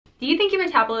Do you think your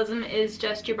metabolism is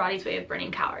just your body's way of burning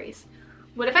calories?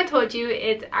 What if I told you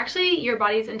it's actually your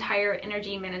body's entire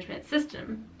energy management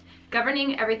system,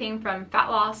 governing everything from fat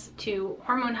loss to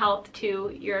hormone health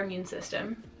to your immune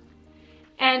system?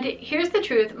 And here's the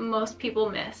truth most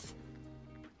people miss.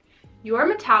 Your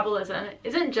metabolism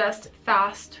isn't just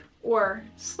fast or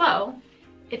slow,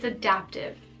 it's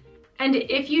adaptive. And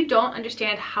if you don't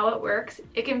understand how it works,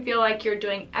 it can feel like you're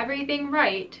doing everything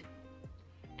right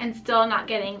and still not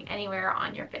getting anywhere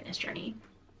on your fitness journey.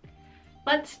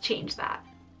 Let's change that.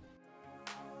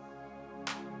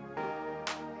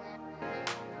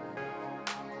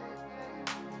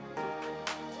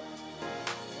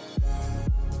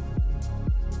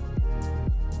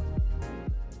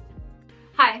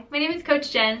 Hi, my name is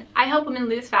Coach Jen. I help women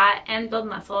lose fat and build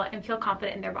muscle and feel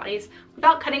confident in their bodies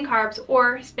without cutting carbs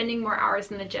or spending more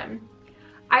hours in the gym.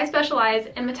 I specialize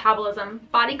in metabolism,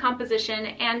 body composition,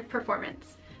 and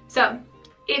performance. So,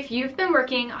 if you've been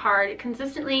working hard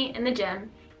consistently in the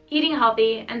gym, eating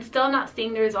healthy, and still not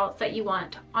seeing the results that you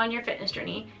want on your fitness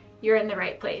journey, you're in the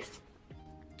right place.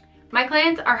 My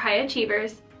clients are high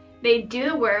achievers. They do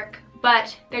the work,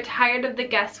 but they're tired of the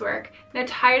guesswork. They're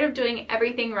tired of doing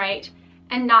everything right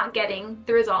and not getting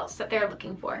the results that they're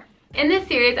looking for. In this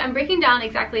series, I'm breaking down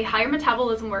exactly how your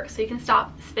metabolism works so you can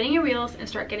stop spinning your wheels and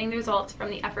start getting the results from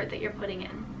the effort that you're putting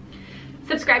in.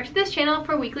 Subscribe to this channel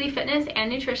for weekly fitness and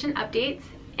nutrition updates,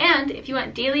 and if you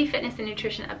want daily fitness and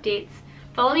nutrition updates,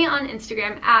 follow me on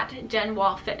Instagram at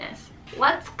JenWallFitness.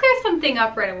 Let's clear something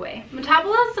up right away.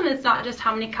 Metabolism is not just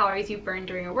how many calories you burn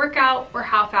during a workout or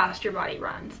how fast your body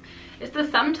runs. It's the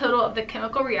sum total of the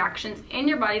chemical reactions in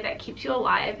your body that keeps you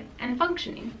alive and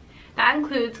functioning. That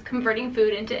includes converting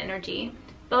food into energy,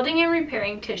 building and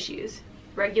repairing tissues,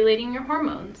 regulating your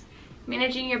hormones,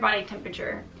 managing your body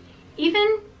temperature,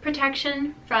 even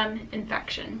protection from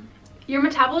infection. Your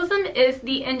metabolism is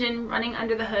the engine running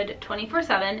under the hood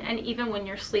 24/7 and even when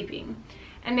you're sleeping.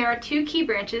 And there are two key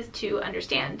branches to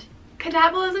understand.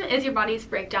 Catabolism is your body's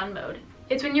breakdown mode.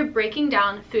 It's when you're breaking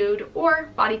down food or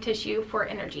body tissue for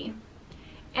energy.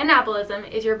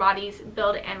 Anabolism is your body's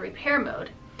build and repair mode.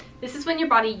 This is when your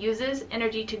body uses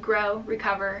energy to grow,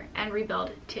 recover, and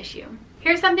rebuild tissue.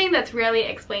 Here's something that's rarely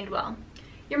explained well.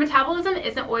 Your metabolism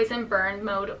isn't always in burn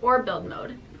mode or build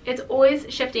mode. It's always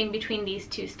shifting between these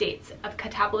two states of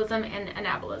catabolism and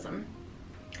anabolism.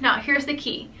 Now, here's the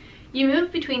key. You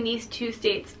move between these two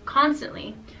states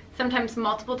constantly, sometimes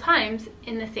multiple times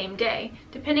in the same day,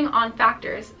 depending on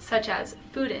factors such as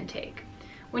food intake.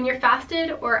 When you're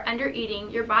fasted or under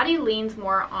eating, your body leans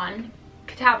more on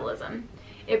catabolism.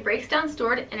 It breaks down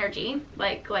stored energy,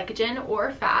 like glycogen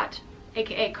or fat,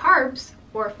 aka carbs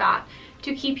or fat,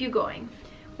 to keep you going.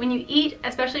 When you eat,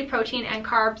 especially protein and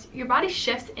carbs, your body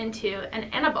shifts into an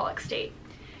anabolic state.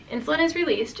 Insulin is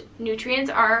released,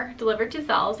 nutrients are delivered to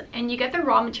cells, and you get the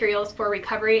raw materials for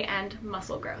recovery and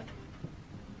muscle growth.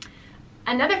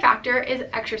 Another factor is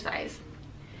exercise.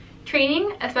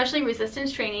 Training, especially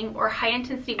resistance training or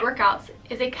high-intensity workouts,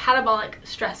 is a catabolic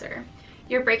stressor.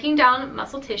 You're breaking down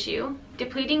muscle tissue,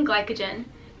 depleting glycogen,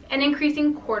 and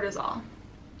increasing cortisol.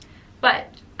 But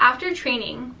after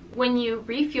training, when you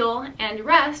refuel and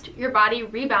rest, your body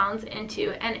rebounds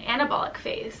into an anabolic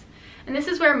phase. And this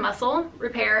is where muscle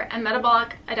repair and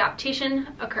metabolic adaptation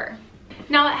occur.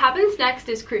 Now, what happens next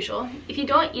is crucial. If you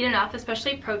don't eat enough,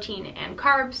 especially protein and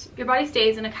carbs, your body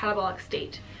stays in a catabolic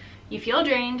state. You feel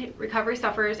drained, recovery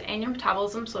suffers, and your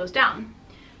metabolism slows down.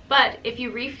 But if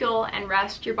you refuel and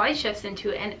rest, your body shifts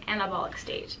into an anabolic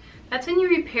state. That's when you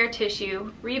repair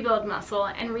tissue, rebuild muscle,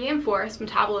 and reinforce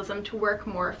metabolism to work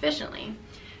more efficiently.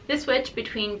 This switch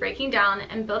between breaking down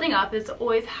and building up is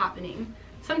always happening,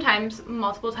 sometimes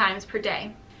multiple times per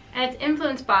day. And it's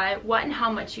influenced by what and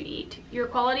how much you eat, your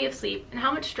quality of sleep, and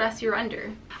how much stress you're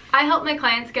under. I help my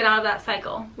clients get out of that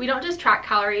cycle. We don't just track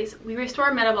calories, we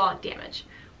restore metabolic damage.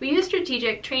 We use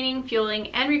strategic training, fueling,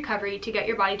 and recovery to get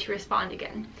your body to respond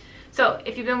again. So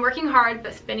if you've been working hard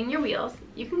but spinning your wheels,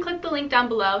 you can click the link down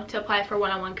below to apply for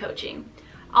one-on-one coaching.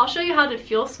 I'll show you how to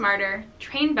fuel smarter,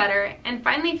 train better, and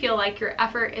finally feel like your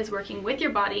effort is working with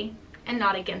your body and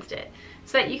not against it,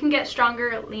 so that you can get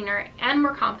stronger, leaner, and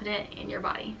more confident in your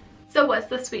body. So what's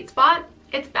the sweet spot?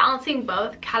 It's balancing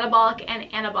both catabolic and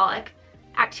anabolic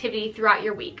activity throughout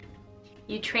your week.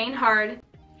 You train hard,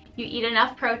 you eat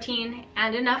enough protein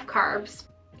and enough carbs,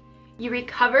 you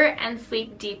recover and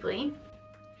sleep deeply,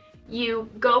 you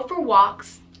go for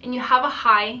walks, and you have a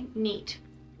high NEAT,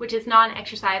 which is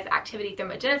non-exercise activity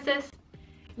thermogenesis,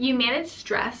 you manage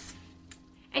stress,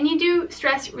 and you do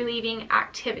stress relieving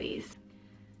activities.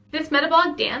 This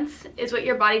metabolic dance is what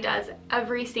your body does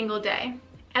every single day.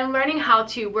 And learning how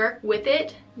to work with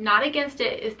it, not against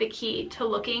it, is the key to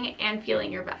looking and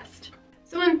feeling your best.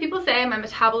 So when people say my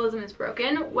metabolism is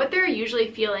broken, what they're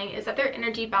usually feeling is that their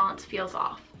energy balance feels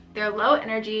off. They're low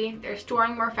energy, they're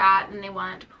storing more fat than they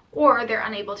want, or they're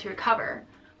unable to recover.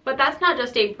 But that's not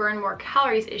just a burn more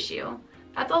calories issue.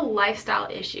 That's a lifestyle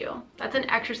issue. That's an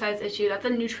exercise issue. That's a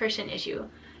nutrition issue.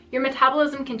 Your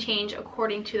metabolism can change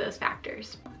according to those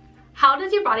factors. How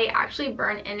does your body actually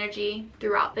burn energy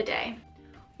throughout the day?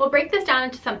 We'll break this down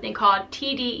into something called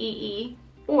TDEE,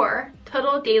 or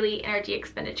Total Daily Energy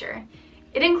Expenditure.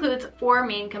 It includes 4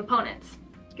 main components.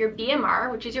 Your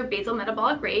BMR, which is your basal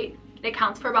metabolic rate. It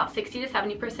accounts for about 60 to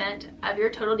 70% of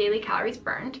your total daily calories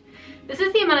burned. This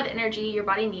is the amount of energy your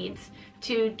body needs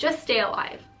to just stay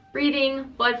alive. Breathing,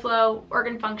 blood flow,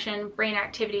 organ function, brain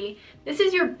activity. This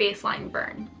is your baseline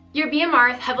burn. Your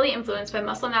BMR is heavily influenced by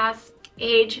muscle mass,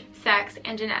 age, sex,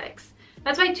 and genetics.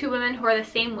 That's why 2 women who are the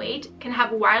same weight can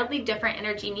have wildly different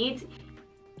energy needs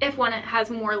if one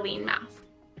has more lean mass.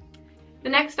 The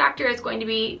next factor is going to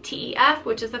be TEF,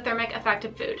 which is the thermic effect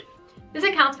of food. This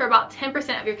accounts for about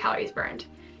 10% of your calories burned.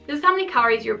 This is how many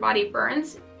calories your body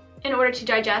burns in order to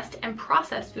digest and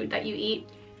process food that you eat.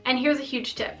 And here's a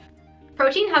huge tip.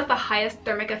 Protein has the highest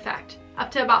thermic effect,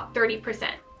 up to about 30%.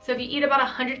 So if you eat about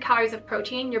 100 calories of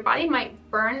protein, your body might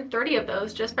burn 30 of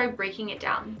those just by breaking it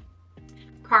down.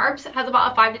 Carbs has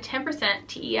about a 5 to 10%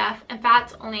 TEF, and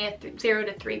fats only a 0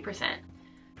 to 3%.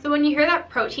 So when you hear that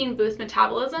protein boosts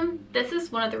metabolism, this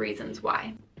is one of the reasons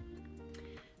why.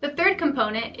 The third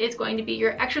component is going to be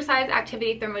your exercise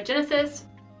activity thermogenesis,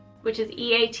 which is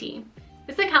EAT.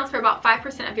 This accounts for about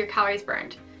 5% of your calories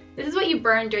burned. This is what you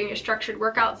burn during your structured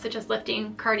workouts such as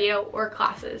lifting, cardio, or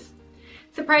classes.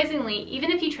 Surprisingly, even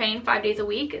if you train 5 days a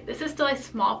week, this is still a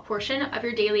small portion of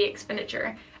your daily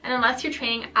expenditure. And unless you're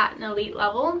training at an elite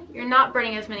level, you're not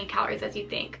burning as many calories as you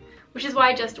think, which is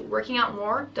why just working out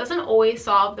more doesn't always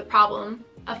solve the problem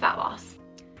of fat loss.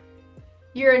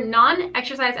 Your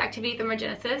non-exercise activity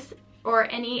thermogenesis, or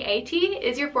NEAT,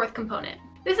 is your 4th component.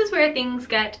 This is where things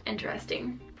get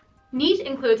interesting. NEAT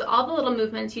includes all the little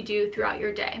movements you do throughout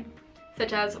your day,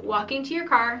 such as walking to your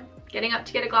car, getting up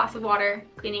to get a glass of water,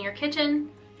 cleaning your kitchen,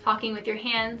 talking with your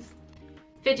hands,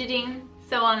 fidgeting,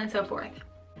 so on and so forth.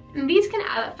 And these can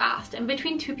add up fast, and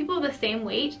between 2 people of the same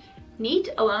weight, NEAT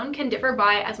alone can differ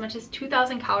by as much as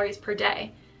 2,000 calories per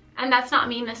day. And that's not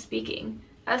me misspeaking.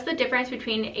 That's the difference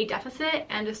between a deficit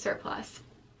and a surplus.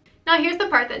 Now here's the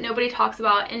part that nobody talks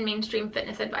about in mainstream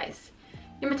fitness advice.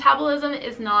 Your metabolism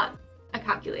is not a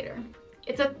calculator.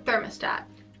 It's a thermostat.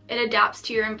 It adapts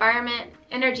to your environment,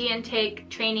 energy intake,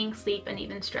 training, sleep, and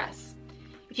even stress.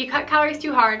 If you cut calories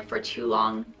too hard for too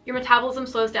long, your metabolism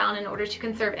slows down in order to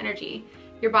conserve energy.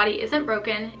 Your body isn't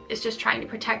broken, it's just trying to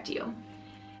protect you.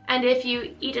 And if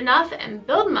you eat enough and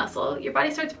build muscle, your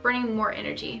body starts burning more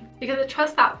energy because it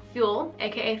trusts that fuel,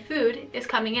 aka food, is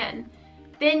coming in.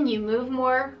 Then you move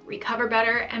more, recover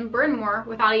better, and burn more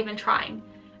without even trying.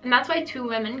 And that's why 2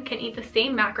 women can eat the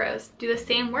same macros, do the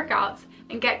same workouts,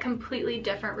 and get completely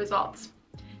different results.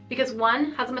 Because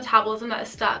one has a metabolism that is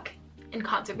stuck in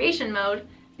conservation mode,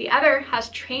 the other has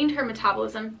trained her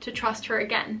metabolism to trust her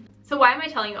again. So why am I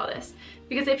telling you all this?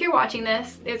 Because if you're watching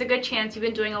this, there's a good chance you've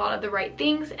been doing a lot of the right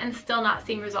things and still not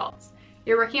seeing results.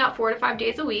 You're working out 4 to 5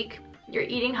 days a week, you're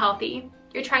eating healthy,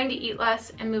 you're trying to eat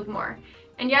less and move more,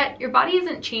 and yet your body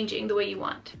isn't changing the way you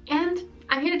want. And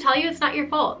I'm here to tell you it's not your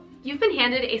fault. You've been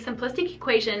handed a simplistic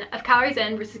equation of calories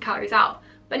in versus calories out,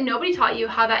 but nobody taught you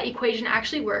how that equation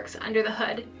actually works under the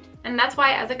hood. And that's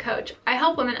why, as a coach, I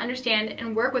help women understand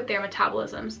and work with their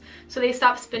metabolisms so they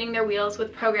stop spinning their wheels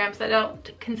with programs that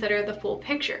don't consider the full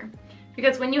picture.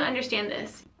 Because when you understand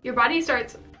this, your body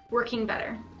starts working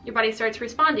better, your body starts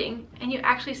responding, and you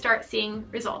actually start seeing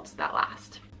results that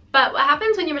last. But what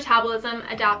happens when your metabolism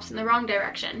adapts in the wrong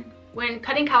direction? When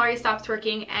cutting calories stops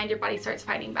working and your body starts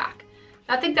fighting back?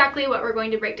 That's exactly what we're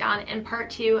going to break down in part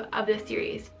 2 of this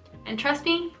series. And trust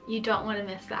me, you don't want to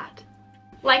miss that.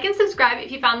 Like and subscribe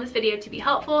if you found this video to be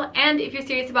helpful, and if you're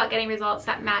serious about getting results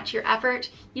that match your effort,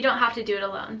 you don't have to do it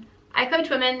alone. I coach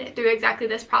women through exactly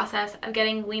this process of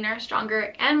getting leaner,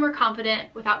 stronger, and more confident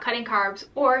without cutting carbs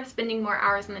or spending more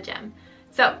hours in the gym.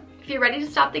 So if you're ready to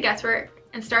stop the guesswork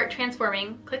and start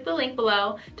transforming, click the link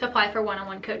below to apply for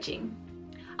one-on-one coaching.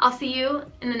 I'll see you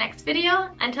in the next video.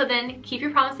 Until then, keep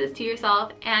your promises to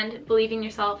yourself and believe in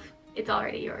yourself. It's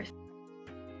already yours.